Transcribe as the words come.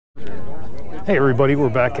Hey everybody, we're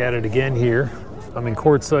back at it again here. I'm in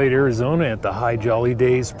Quartzsite, Arizona at the High Jolly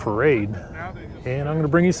Daze Parade, and I'm going to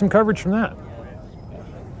bring you some coverage from that.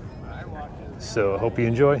 So I hope you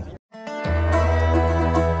enjoy.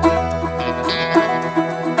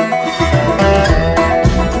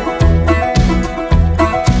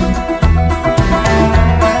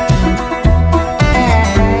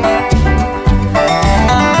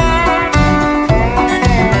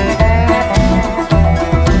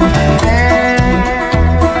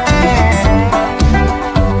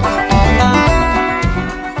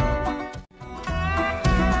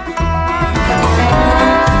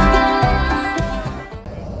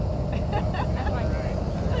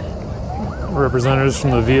 Representatives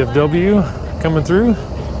from the VFW coming through.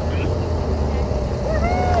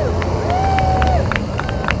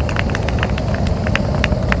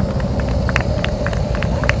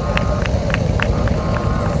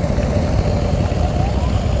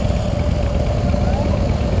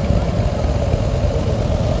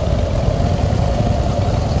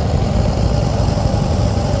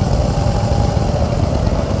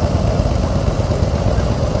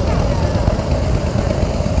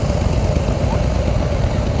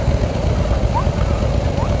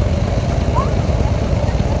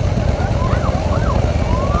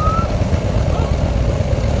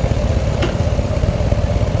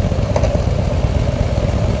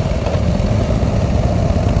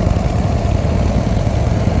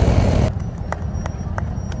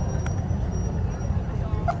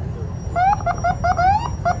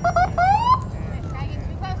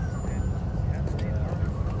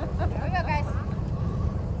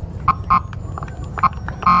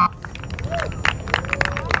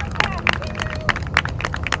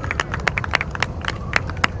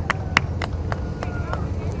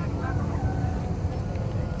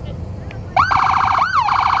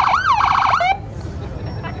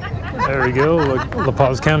 There we go, La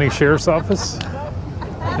Paz County Sheriff's Office.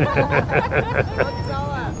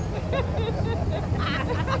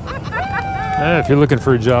 If you're looking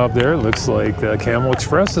for a job there, it looks like Camel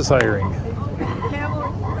Express is hiring.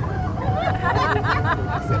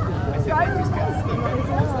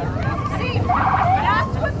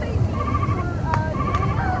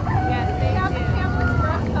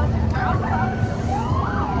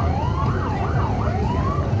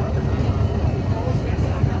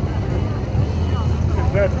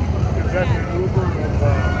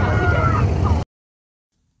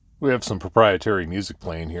 We have some proprietary music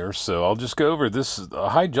playing here, so I'll just go over this. The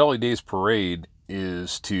High Jolly Daze Parade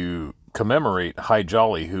is to commemorate High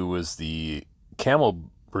Jolly, who was the Camel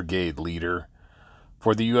Brigade leader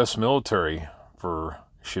for the U.S. military for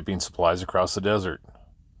shipping supplies across the desert.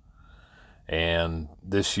 And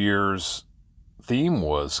this year's theme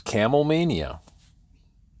was Camel Mania.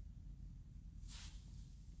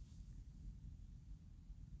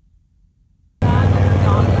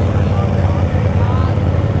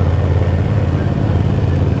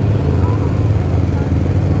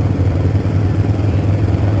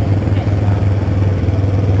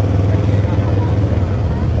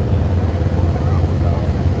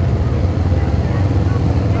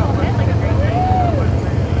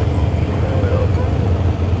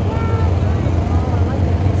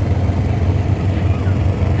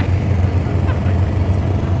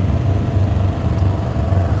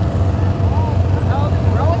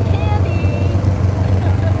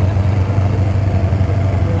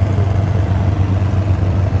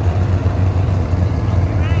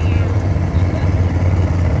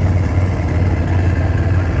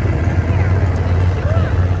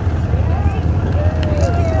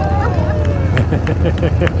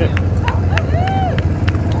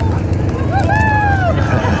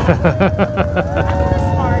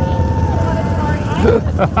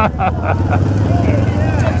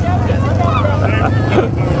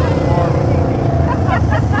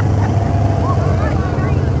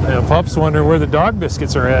 Yeah, Pop's wondering where the dog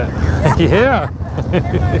biscuits are at. Yeah.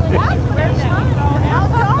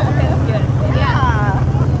 Yeah,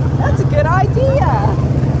 that's a good idea.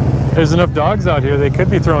 There's enough dogs out here, they could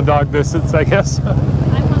be throwing dog biscuits, I guess.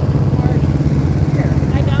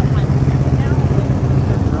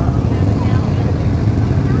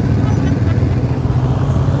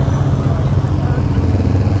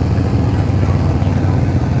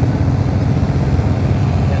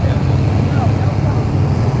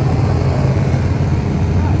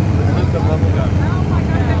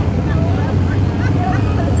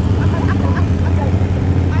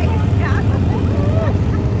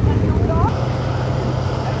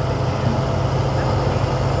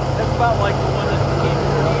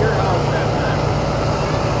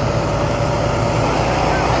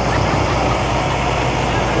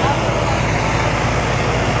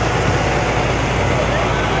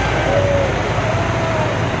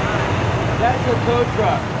 tow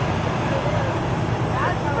truck.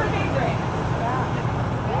 That's pretty great.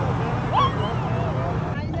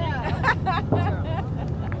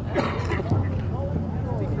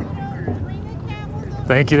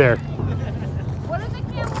 Thank you there. What are the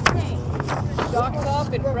camels' names? Shock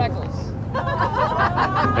top and freckles.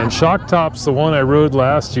 And Shock Top's the one I rode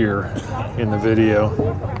last year in the video.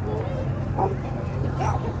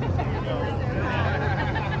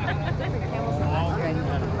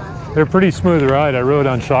 They're pretty smooth ride. I rode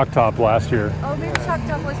on Shock Top last year. Oh, maybe Shock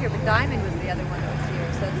Top was here, but Diamond was the other one that was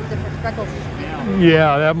here, so it's a different. Freckles is a different.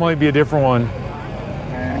 Yeah, that might be a different one.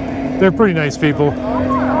 They're pretty nice people.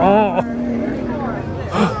 Oh,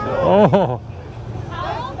 oh,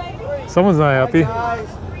 someone's not happy.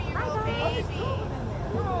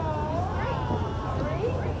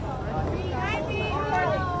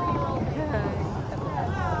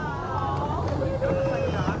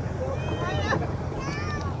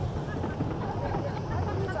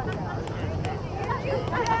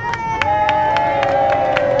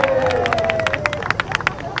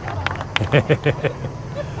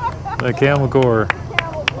 The camel core.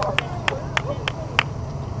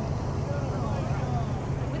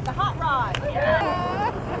 With the hot rod.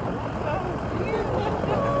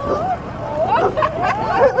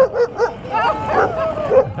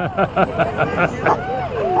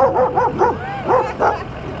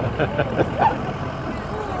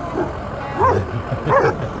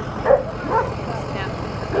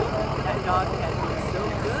 That dog had been so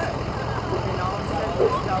good. And then all of a sudden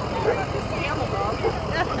this dog came up, this camel dog.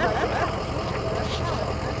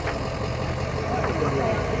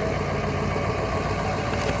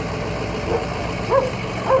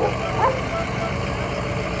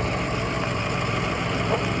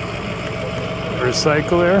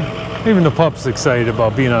 Recycle there. Even the pup's excited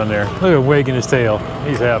about being on there. Look at him wagging his tail.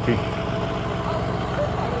 He's happy.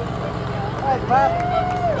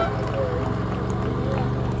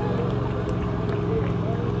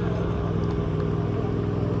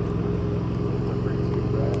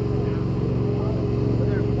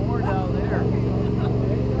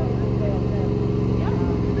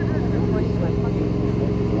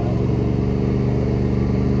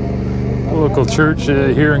 Local church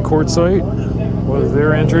here in Quartzsite. What is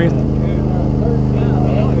their entry?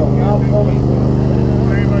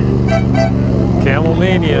 Camel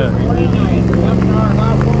Mania.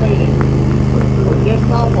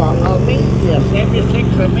 Just off of Amelia, 76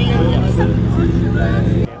 Amelia.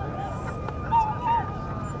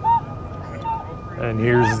 And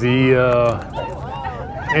here's the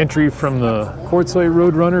entry from the Quartzsite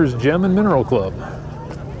Roadrunners Gem and Mineral Club.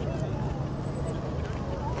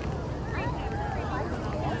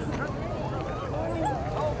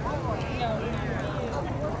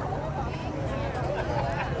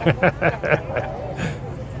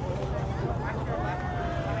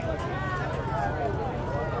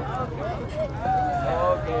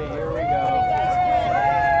 Okay, here we go.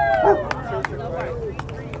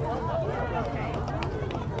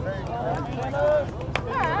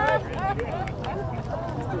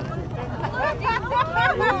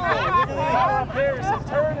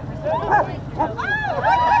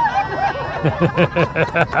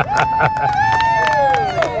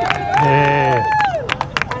 Yeah.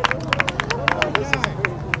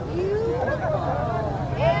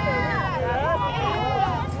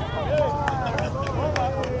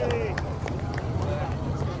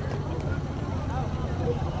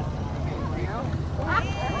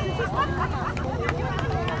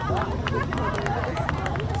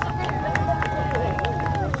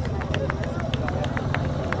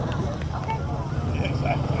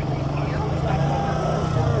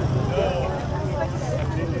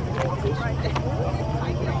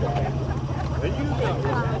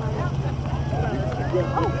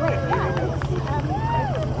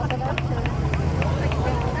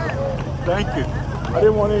 Thank you. I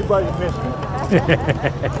didn't want anybody to miss me.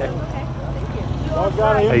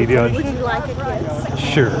 How you doing? Would you like a kiss?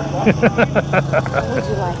 Sure. Would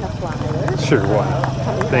you like a flyer? Sure, why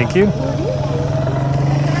not? Thank you.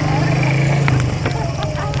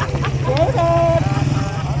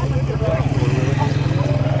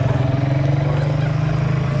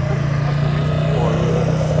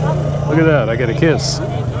 Look at that, I got a kiss.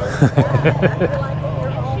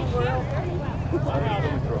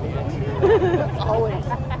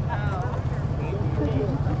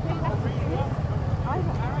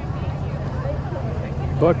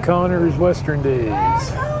 Buck Connor's Western Days.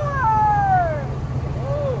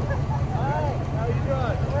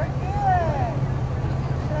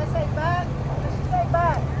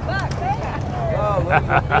 Oh, look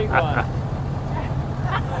at the big one.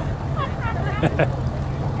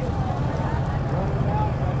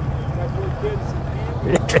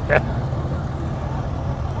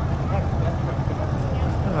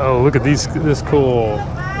 Oh, look at this cool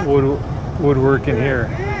woodwork in here.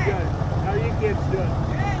 How you kids doing?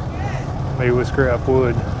 Made with scrap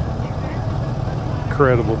wood.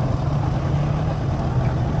 Incredible.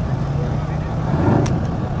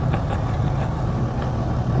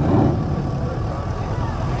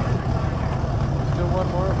 Still one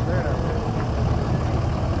more over there.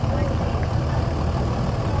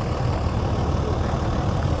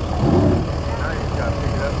 Now you gotta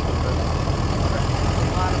pick it up a little bit.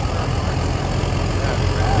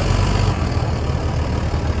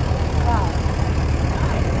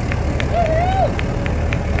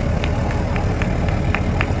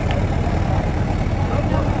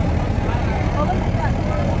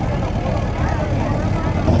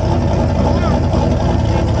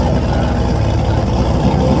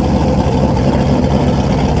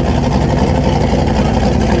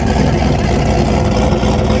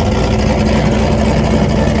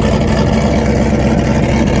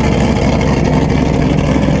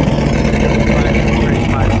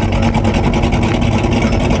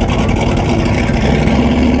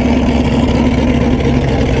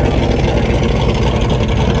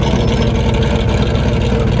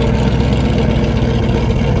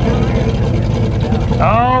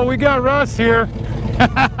 Oh, we got Russ here.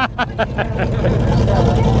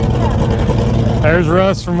 There's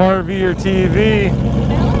Russ from RV or TV.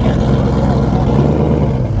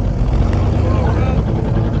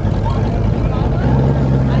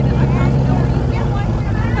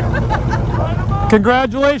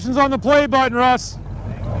 Congratulations on the play button, Russ.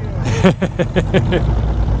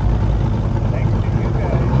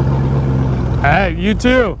 Hey, you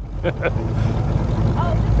too.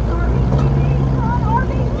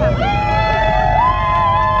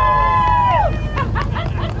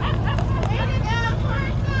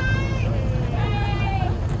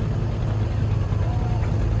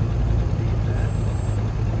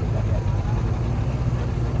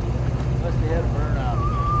 Must have had a burnout.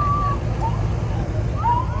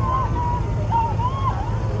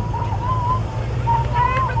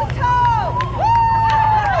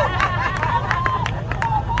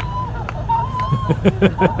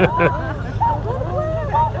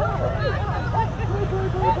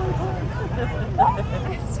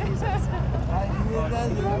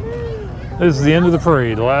 This is the end of the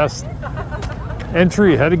parade. Last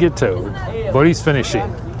entry had to get towed, but he's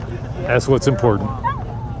finishing. That's what's important.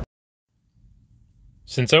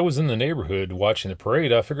 Since I was in the neighborhood watching the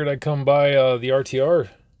parade, I figured I'd come by the RTR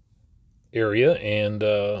area and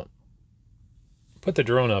put the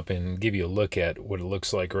drone up and give you a look at what it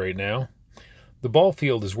looks like right now. The ball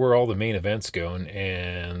field is where all the main events go,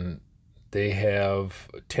 and they have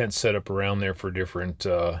tents set up around there for different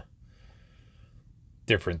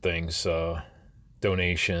things,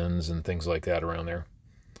 donations and things like that around there.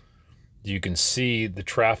 You can see the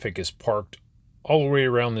traffic is parked all the way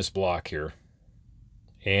around this block here.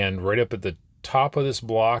 And right up at the top of this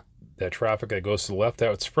block, that traffic that goes to the left,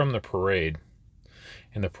 that's from the parade.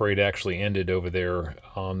 And the parade actually ended over there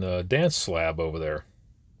on the dance slab over there.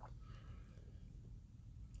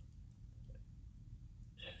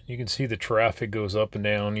 You can see the traffic goes up and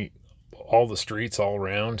down all the streets all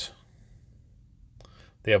around.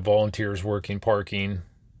 They have volunteers working, parking.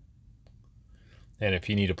 And if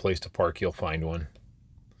you need a place to park, you'll find one.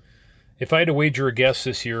 If I had to wager a guess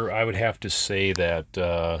this year, I would have to say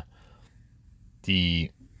that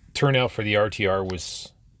the turnout for the RTR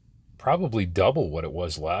was probably double what it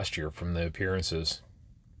was last year from the appearances.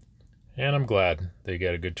 And I'm glad they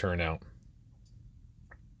got a good turnout.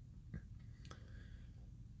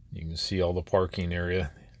 You can see all the parking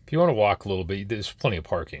area. If you want to walk a little bit, there's plenty of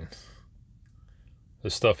parking. The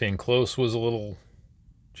stuff in close was a little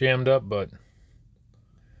jammed up, but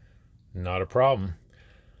not a problem.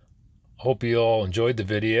 Hope you all enjoyed the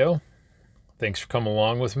video. Thanks for coming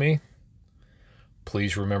along with me.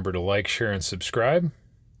 Please remember to like, share, and subscribe.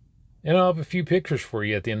 And I'll have a few pictures for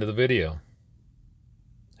you at the end of the video.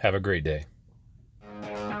 Have a great day.